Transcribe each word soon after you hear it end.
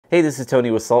Hey, this is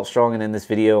Tony with Salt Strong, and in this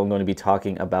video I'm going to be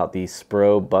talking about the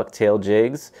Spro Bucktail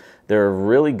Jigs. They're a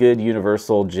really good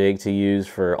universal jig to use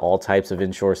for all types of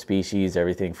inshore species,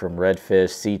 everything from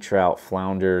redfish, sea trout,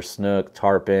 flounder, snook,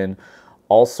 tarpon,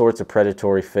 all sorts of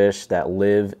predatory fish that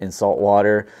live in salt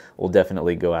water will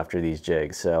definitely go after these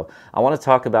jigs. So I want to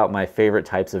talk about my favorite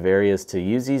types of areas to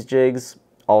use these jigs,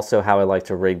 also how I like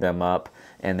to rig them up.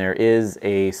 And there is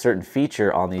a certain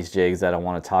feature on these jigs that I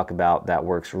want to talk about that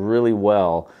works really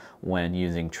well when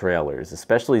using trailers,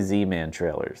 especially Z-Man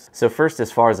trailers. So first,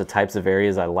 as far as the types of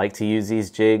areas I like to use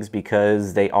these jigs,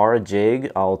 because they are a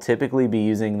jig, I'll typically be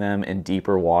using them in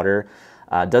deeper water.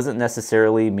 Doesn't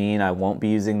necessarily mean I won't be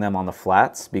using them on the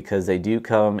flats, because they do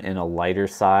come in a lighter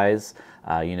size.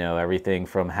 You know, everything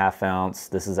from 1/2 ounce,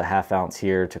 this is a 1/2 ounce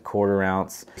here, to 1/4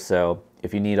 ounce. So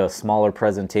if you need a smaller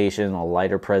presentation, a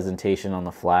lighter presentation on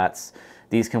the flats,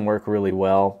 these can work really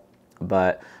well.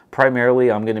 But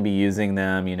primarily I'm going to be using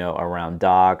them, you know, around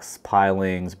docks,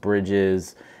 pilings,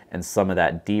 bridges, and some of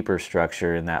that deeper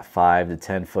structure in that 5 to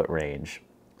 10 foot range.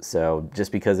 So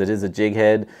just because it is a jig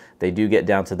head, they do get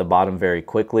down to the bottom very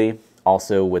quickly.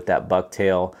 Also with that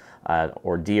bucktail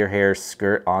or deer hair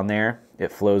skirt on there,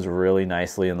 it flows really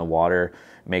nicely in the water,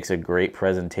 makes a great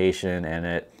presentation, and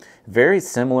it very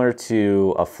similar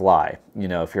to a fly. You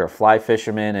know, if you're a fly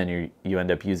fisherman and you end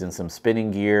up using some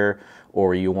spinning gear,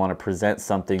 or you want to present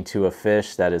something to a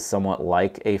fish that is somewhat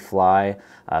like a fly,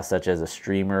 such as a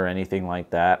streamer or anything like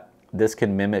that, this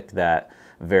can mimic that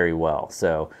very well.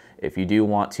 So if you do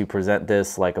want to present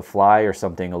this like a fly or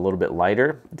something a little bit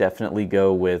lighter, definitely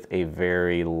go with a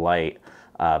very light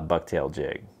bucktail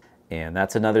jig. And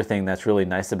that's another thing that's really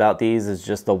nice about these, is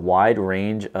just the wide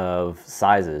range of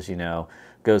sizes. You know,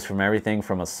 goes from everything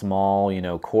from a small, you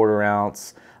know, 1/4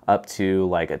 ounce up to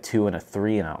like a 2 and a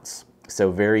 3 ounce. So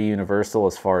very universal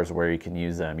as far as where you can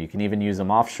use them. You can even use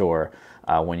them offshore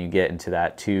when you get into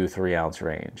that 2-3 ounce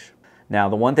range. Now,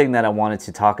 the one thing that I wanted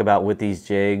to talk about with these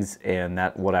jigs, and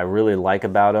that what I really like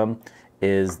about them,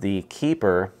 is the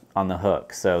keeper on the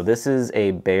hook. So this is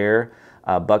a bare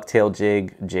bucktail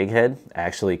jig head. I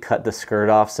actually cut the skirt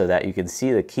off so that you can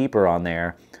see the keeper on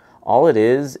there. All it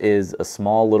is a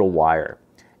small little wire.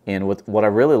 And what I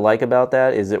really like about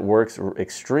that is it works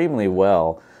extremely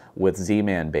well with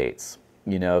Z-Man baits.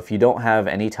 You know, if you don't have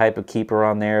any type of keeper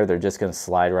on there, they're just going to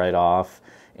slide right off.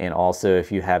 And also,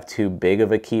 if you have too big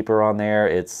of a keeper on there,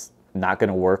 it's not going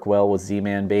to work well with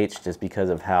Z-Man baits, just because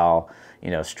of how,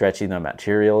 you know, stretchy the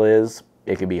material is.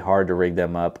 It can be hard to rig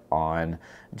them up on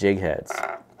jig heads.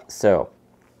 So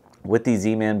with these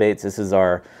Z-Man baits, this is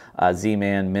our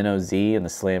Z-Man Minnow Z in the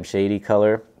Slam Shady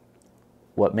color.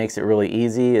 What makes it really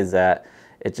easy is that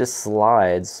it just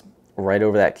slides right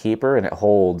over that keeper and it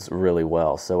holds really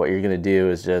well. So what you're going to do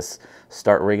is just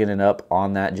start rigging it up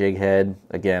on that jig head.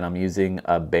 Again, I'm using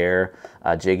a bare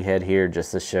jig head here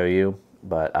just to show you,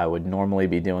 but I would normally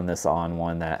be doing this on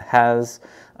one that has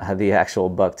the actual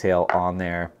bucktail on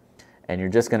there. And you're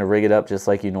just going to rig it up just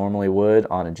like you normally would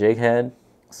on a jig head.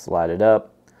 Slide it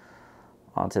up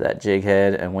onto that jig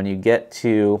head, and when you get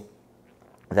to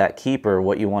that keeper,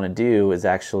 what you want to do is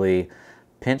actually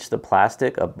pinch the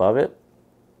plastic above it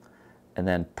and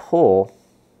then pull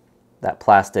that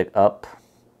plastic up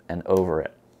and over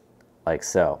it, like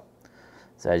so.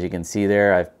 So as you can see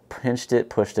there, I've pinched it,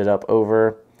 pushed it up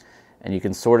over, and you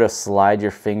can sort of slide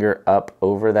your finger up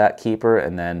over that keeper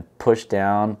and then push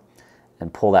down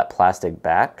and pull that plastic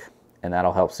back, and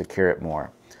that'll help secure it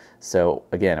more. So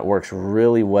again, it works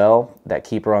really well. That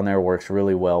keeper on there works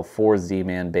really well for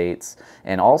Z-Man baits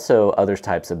and also other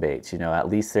types of baits. You know, at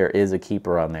least there is a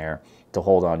keeper on there to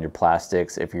hold on your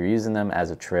plastics if you're using them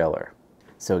as a trailer.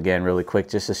 So again, really quick,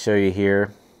 just to show you here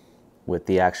with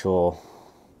the actual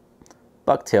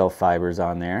bucktail fibers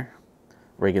on there,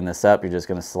 rigging this up, you're just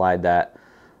going to slide that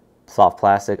soft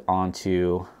plastic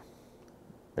onto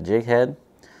the jig head.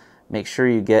 Make sure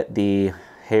you get the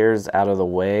hairs out of the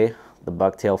way, the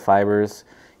bucktail fibers.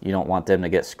 You don't want them to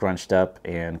get scrunched up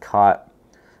and caught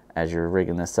as you're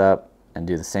rigging this up. And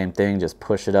do the same thing, just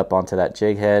push it up onto that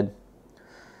jig head.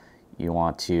 You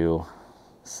want to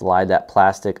slide that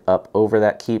plastic up over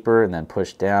that keeper and then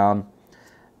push down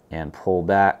and pull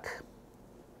back.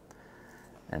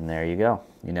 And there you go.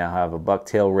 You now have a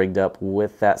bucktail rigged up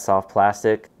with that soft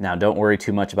plastic. Now don't worry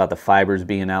too much about the fibers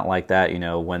being out like that. You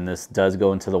know, when this does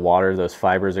go into the water, those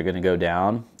fibers are going to go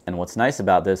down. And what's nice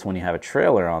about this when you have a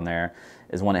trailer on there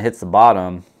is when it hits the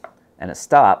bottom and it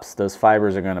stops, those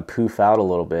fibers are going to poof out a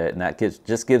little bit, and that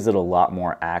just gives it a lot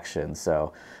more action.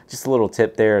 So just a little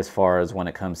tip there as far as when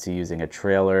it comes to using a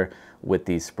trailer with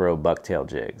these Spro Bucktail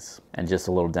jigs. And just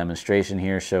a little demonstration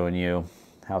here showing you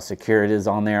how secure it is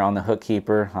on there on the hook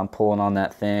keeper. I'm pulling on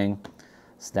that thing,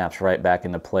 snaps right back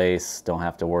into place. Don't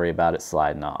have to worry about it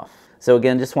sliding off. So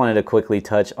again, just wanted to quickly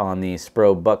touch on the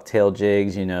Spro Bucktail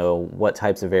jigs, you know, what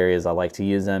types of areas I like to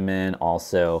use them in.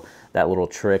 Also, that little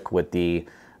trick with the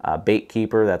bait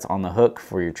keeper that's on the hook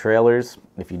for your trailers.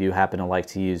 If you do happen to like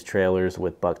to use trailers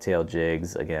with bucktail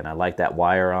jigs, again, I like that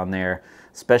wire on there,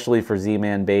 especially for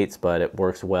Z-Man baits, but it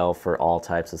works well for all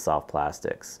types of soft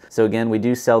plastics. So again, we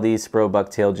do sell these Spro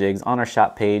Bucktail jigs on our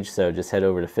shop page, so just head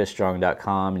over to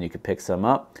fishstrong.com and you can pick some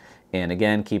up. And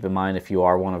again, keep in mind, if you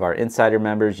are one of our insider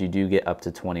members, you do get up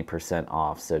to 20%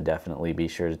 off, so definitely be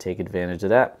sure to take advantage of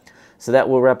that. So that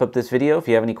will wrap up this video. If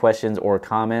you have any questions or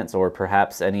comments, or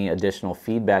perhaps any additional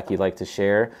feedback you'd like to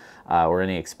share, or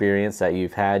any experience that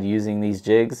you've had using these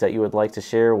jigs that you would like to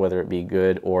share, whether it be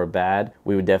good or bad,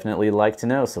 we would definitely like to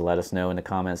know, so let us know in the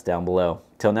comments down below.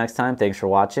 Till next time, thanks for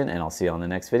watching, and I'll see you on the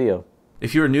next video.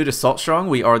 If you are new to Salt Strong,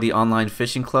 we are the online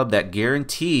fishing club that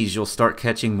guarantees you'll start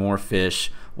catching more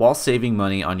fish while saving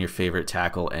money on your favorite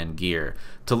tackle and gear.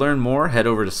 To learn more, head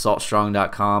over to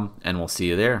saltstrong.com, and we'll see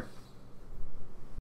you there.